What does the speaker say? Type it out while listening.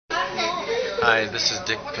Hi, this is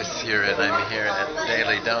Dick Pis-Urin. I'm here at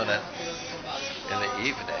Daily Donut in the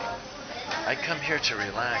evening. I come here to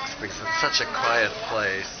relax because it's such a quiet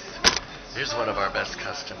place. Here's one of our best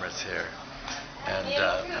customers here. And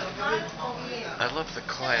I love the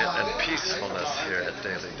quiet and peacefulness here at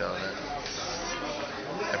Daily Donut.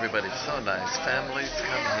 Everybody's so nice. Families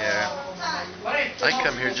come here. I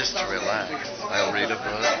come here just to relax. I'll read a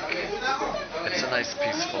book. It's a nice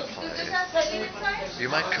peaceful place. You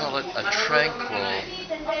might call it a tranquil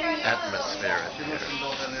atmosphere in here.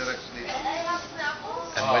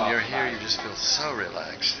 And when you're here, you just feel so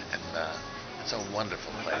relaxed, and it's a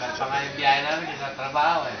wonderful place to be. I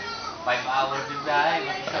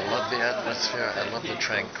love the atmosphere, I love the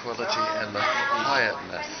tranquility and the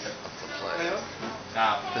quietness of the place.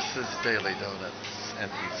 This is Daily Donuts in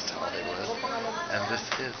East Hollywood, and this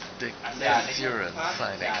is Dick Pis-Urin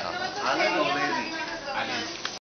signing off.